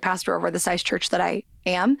worship pastor over the size church that I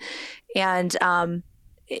am. And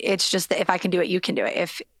it's just that if I can do it, you can do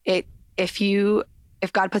it.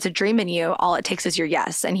 If God puts a dream in you, all it takes is your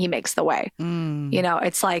yes, and he makes the way.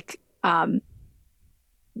 It's like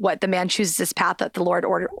what the man chooses his path, that the Lord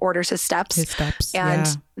orders his steps.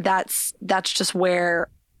 And that's just where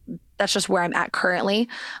I'm at currently.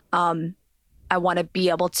 I want to be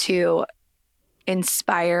able to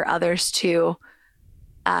inspire others to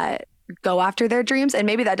go after their dreams. And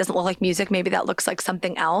maybe that doesn't look like music. Maybe that looks like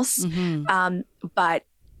something else. But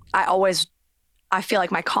I feel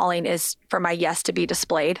like my calling is for my yes to be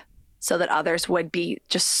displayed so that others would be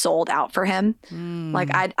just sold out for him. Like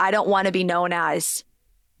I don't want to be known as,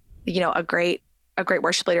 a great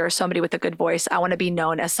worship leader or somebody with a good voice. I want to be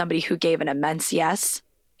known as somebody who gave an immense yes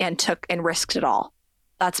and took and risked it all.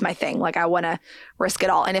 That's my thing. Like, I want to risk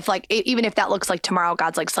it all. And if even if that looks like tomorrow,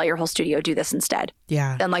 God's like, sell your whole studio, do this instead.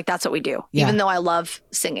 Yeah. Then like, that's what we do. Yeah. Even though I love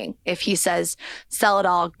singing, if he says, sell it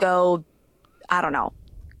all, go, I don't know,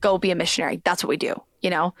 go be a missionary. That's what we do,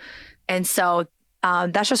 And so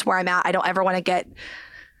that's just where I'm at. I don't ever want to get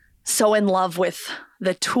so in love with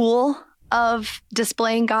the tool of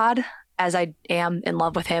displaying God as I am in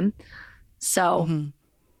love with him. So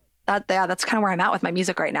that's kind of where I'm at with my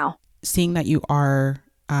music right now. Seeing that you are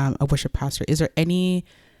a worship pastor, is there any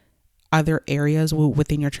other areas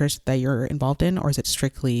within your church that you're involved in, or is it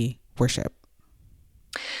strictly worship?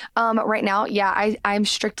 Right now, yeah, I'm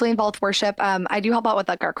strictly involved with worship. I do help out with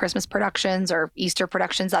like our Christmas productions or Easter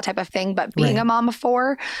productions, that type of thing. But being a mom of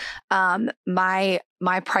four, my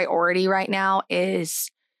priority right now is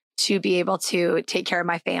to be able to take care of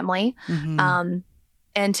my family,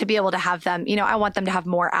 and to be able to have them, I want them to have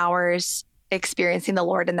more hours experiencing the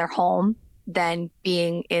Lord in their home than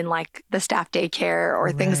being in like the staff daycare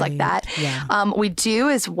or things like that. Yeah. We do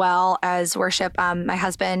as well as worship. My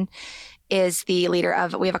husband is the leader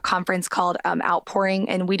we have a conference called Outpouring,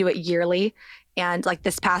 and we do it yearly. And like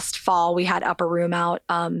this past fall, we had Upper Room out.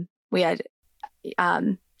 We had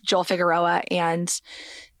Joel Figueroa and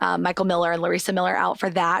Michael Miller and Larissa Miller out for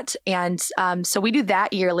that. And so we do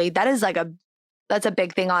that yearly. That is that's a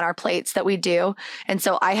big thing on our plates that we do. And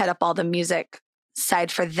so I head up all the music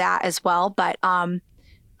side for that as well. But I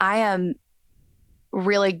am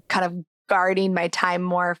really kind of guarding my time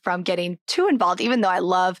more from getting too involved, even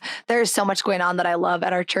though there's so much going on that I love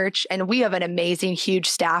at our church. And we have an amazing, huge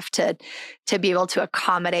staff to be able to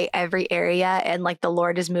accommodate every area. And like the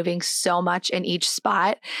Lord is moving so much in each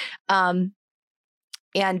spot.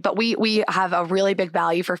 But we have a really big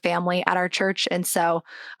value for family at our church. And so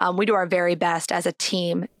we do our very best as a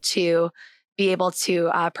team to be able to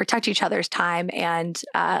protect each other's time and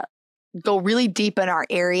go really deep in our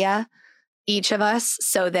area, each of us,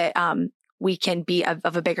 so that we can be of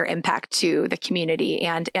a bigger impact to the community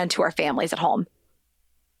and to our families at home.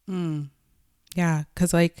 Yeah,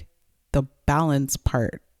 because like the balance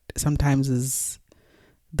part sometimes is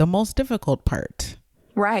the most difficult part.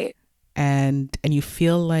 Right. And I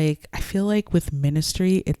feel like with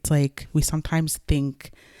ministry, it's like we sometimes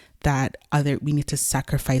think that we need to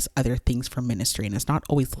sacrifice other things for ministry, and it's not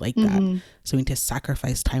always like that. So we need to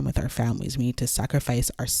sacrifice time with our families. We need to sacrifice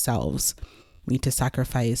ourselves. We need to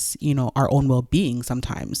sacrifice, our own well-being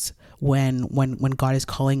sometimes when God is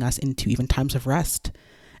calling us into even times of rest,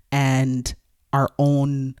 and our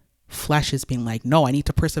own flesh is being like, no, I need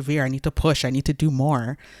to persevere. I need to push. I need to do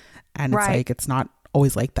more. And it's like, it's not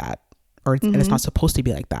always like that. And it's not supposed to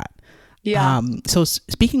be like that. Yeah. So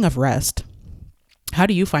speaking of rest, how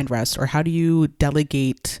do you find rest, or how do you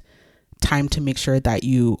delegate time to make sure that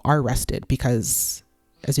you are rested? Because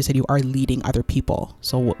as you said, you are leading other people.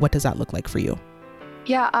 So what does that look like for you?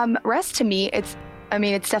 Yeah. Rest to me, it's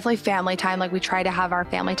definitely family time. Like we try to have our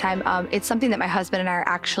family time. It's something that my husband and I are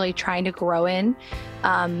actually trying to grow in.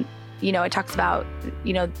 It talks about,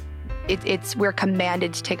 we're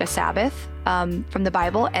commanded to take a Sabbath from the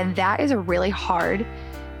Bible. And that is a really hard,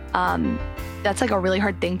 that's like a really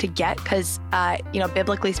hard thing to get because,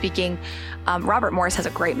 biblically speaking, Robert Morris has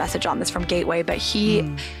a great message on this from Gateway, but he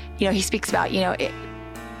speaks about,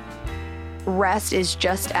 rest is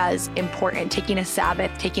just as important. Taking a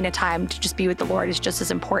Sabbath, taking a time to just be with the Lord is just as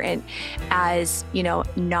important as,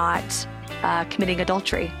 not committing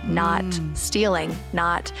adultery, not stealing,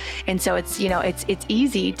 and so it's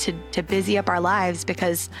easy to busy up our lives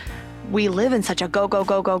because we live in such a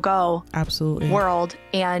go absolutely world,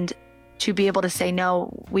 and to be able to say,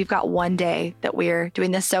 no, we've got one day that we're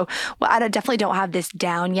doing this. So I definitely don't have this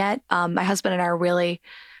down yet. My husband and I are really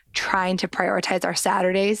trying to prioritize our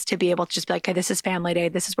Saturdays to be able to just be like, okay, this is family day.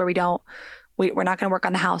 This is where we're not going to work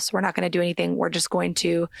on the house. We're not going to do anything. We're just going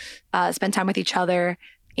to spend time with each other,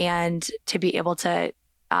 and to be able to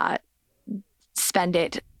spend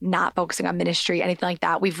it not focusing on ministry, anything like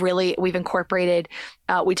that. We've incorporated,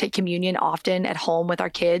 we take communion often at home with our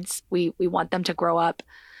kids. We want them to grow up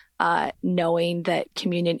knowing that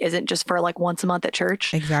communion isn't just for like once a month at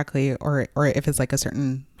church. Exactly. Or if it's like a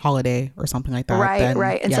certain holiday or something like that. Right, then,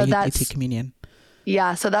 right. And yeah, so you take communion.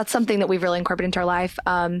 Yeah. So that's something that we've really incorporated into our life.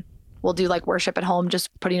 we'll do like worship at home, just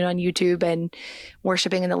putting it on YouTube and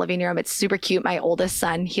worshiping in the living room. It's super cute. My oldest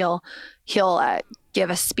son, he'll give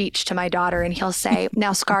a speech to my daughter and he'll say,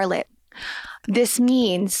 now, Scarlett, this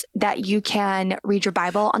means that you can read your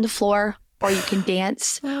Bible on the floor, or you can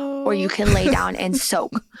dance, or you can lay down and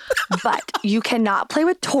soak. But you cannot play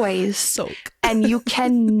with toys. Soak. And you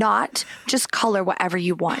cannot just color whatever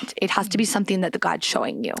you want. It has to be something that the God's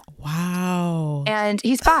showing you. Wow. And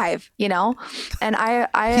he's 5, you know? And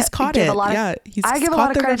I he's caught give it. a lot of, yeah, I give a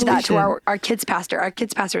lot of credit to that, to our kids pastor. Our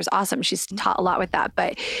kids pastor is awesome. She's taught a lot with that.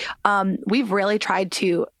 But we've really tried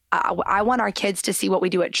to, I want our kids to see what we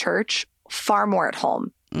do at church far more at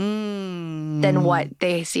home than what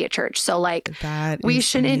they see at church. So like, we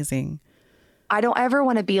shouldn't, amazing. I don't ever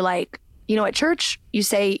want to be like, you know, at church, you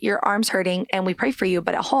say your arm's hurting and we pray for you,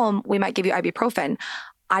 but at home, we might give you ibuprofen.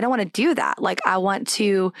 I don't want to do that. Like, I want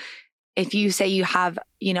to, if you say you have,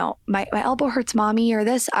 you know, my elbow hurts, mommy, or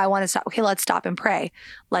this, I want to stop. Okay, let's stop and pray.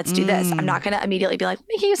 Let's do this. I'm not going to immediately be like, let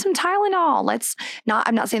me give you some Tylenol.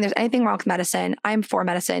 I'm not saying there's anything wrong with medicine. I'm for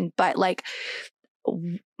medicine, but like,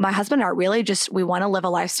 my husband and I really just, we want to live a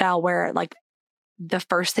lifestyle where like the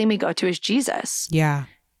first thing we go to is Jesus. Yeah.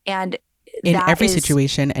 And in every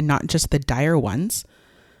situation, and not just the dire ones,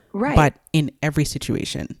 right? But in every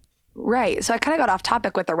situation. Right. So I kind of got off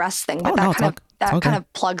topic with the rest thing, but that kind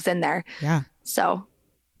of plugs in there. Yeah. So,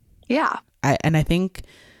 yeah. I think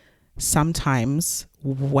sometimes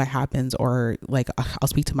what happens, or like I'll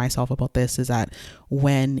speak to myself about this, is that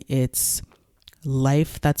when it's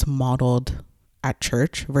life that's modeled at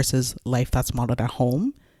church versus life that's modeled at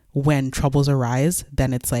home, when troubles arise,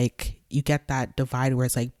 then it's like you get that divide where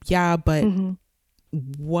it's like, yeah, but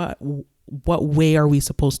what way are we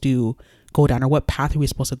supposed to go down, or what path are we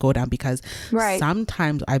supposed to go down? Because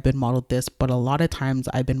sometimes I've been modeled this, but a lot of times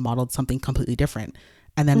I've been modeled something completely different.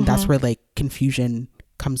 And then that's where like confusion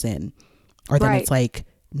comes in, or then it's like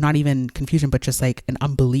not even confusion, but just like an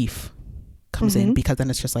unbelief comes in, because then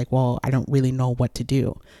it's just like, well, I don't really know what to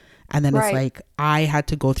do. And then it's like, I had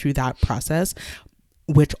to go through that process,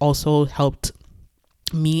 which also helped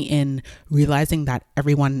me in realizing that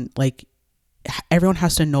everyone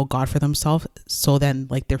has to know God for themselves. So then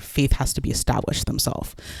like their faith has to be established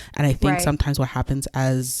themselves. And I think sometimes what happens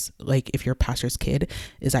as like, if you're a pastor's kid,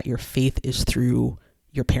 is that your faith is through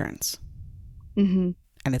your parents. And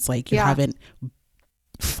it's like, you haven't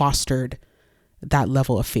fostered that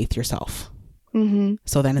level of faith yourself.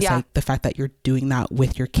 So then it's like the fact that you're doing that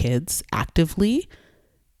with your kids actively.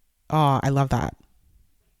 Oh, I love that.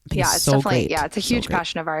 It's so definitely, great. Yeah, it's a huge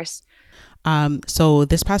passion of ours. So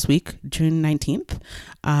this past week, June 19th,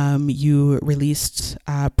 you released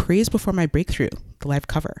Praise Before My Breakthrough, the live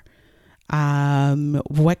cover.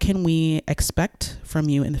 What can we expect from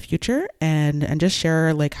you in the future? And just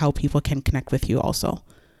share like how people can connect with you also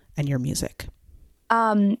and your music.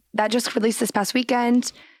 That just released this past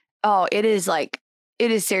weekend. Oh, it is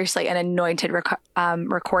seriously an anointed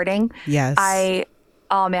recording. Yes.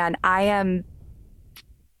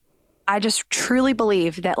 I just truly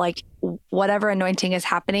believe that like whatever anointing is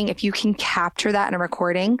happening, if you can capture that in a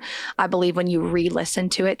recording, I believe when you re-listen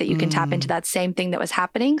to it, that you can tap into that same thing that was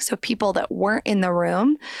happening. So people that weren't in the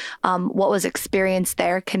room, what was experienced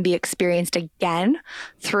there can be experienced again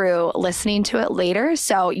through listening to it later.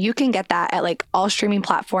 So you can get that at like all streaming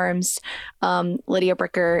platforms. Lydia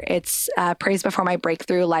Bricker, it's Praise Before My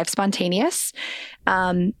Breakthrough, Live Spontaneous.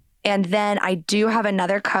 And then I do have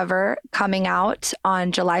another cover coming out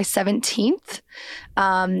on July 17th.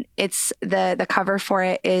 It's the cover for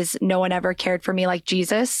it is No One Ever Cared for Me Like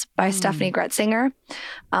Jesus by Stephanie Gretzinger.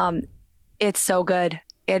 It's so good.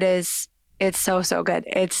 It's so good.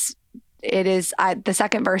 It is the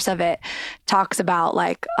second verse of it talks about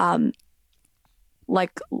like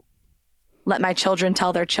let my children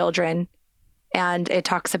tell their children. And it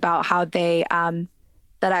talks about how they,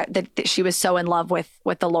 that she was so in love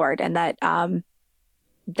with the Lord, and that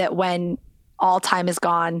when all time is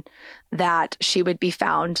gone, that she would be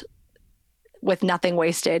found with nothing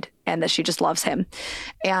wasted, and that she just loves him.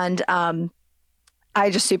 And I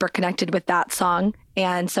just super connected with that song.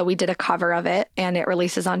 And so we did a cover of it, and it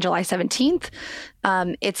releases on July 17th.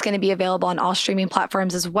 It's going to be available on all streaming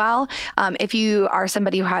platforms as well. If you are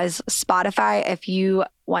somebody who has Spotify, if you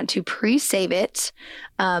want to pre-save it,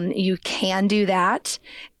 you can do that.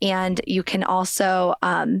 And you can also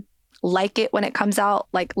like it when it comes out,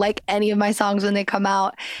 like any of my songs when they come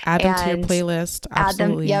out. Add them to your playlist.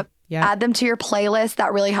 Absolutely. Add them. Yep. Add them to your playlist.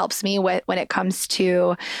 That really helps me when it comes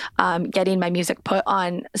to getting my music put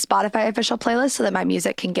on Spotify official playlist so that my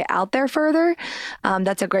music can get out there further.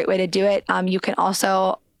 That's a great way to do it. You can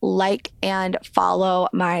also like and follow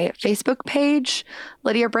my Facebook page,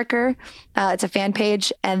 Lydia Bricker. It's a fan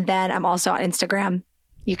page. And then I'm also on Instagram.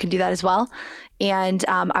 You can do that as well. And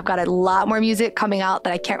I've got a lot more music coming out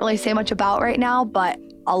that I can't really say much about right now, but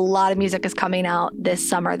a lot of music is coming out this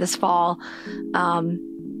summer, this fall.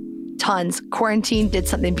 Tons. Quarantine did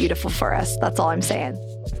something beautiful for us. That's all I'm saying.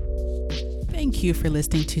 Thank you for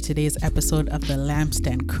listening to today's episode of the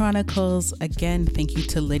Lampstand Chronicles. Again, thank you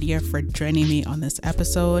to Lydia for joining me on this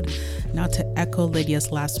episode. Now, to echo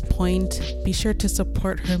Lydia's last point, be sure to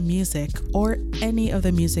support her music or any of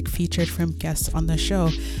the music featured from guests on the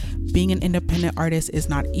show. Being an independent artist is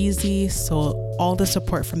not easy, so all the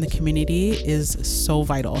support from the community is so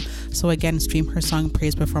vital. So again, stream her song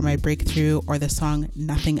Praise Before My Breakthrough or the song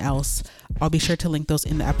Nothing Else. I'll be sure to link those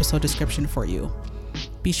in the episode description for you.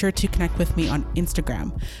 Be sure to connect with me on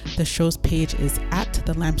Instagram. The show's page is at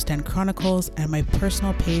The Lampstand Chronicles and my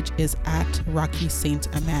personal page is at Rocky Saint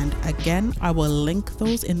Amand. Again, I will link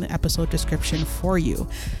those in the episode description for you.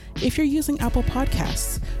 If you're using Apple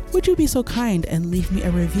Podcasts, would you be so kind and leave me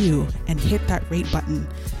a review and hit that rate button?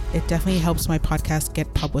 It definitely helps my podcast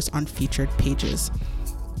get published on featured pages.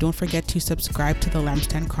 Don't forget to subscribe to the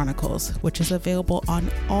Lampstand Chronicles, which is available on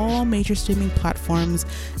all major streaming platforms,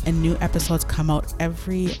 and new episodes come out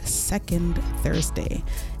every second Thursday.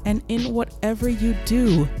 And in whatever you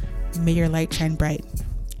do, may your light shine bright.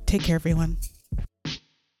 Take care, everyone.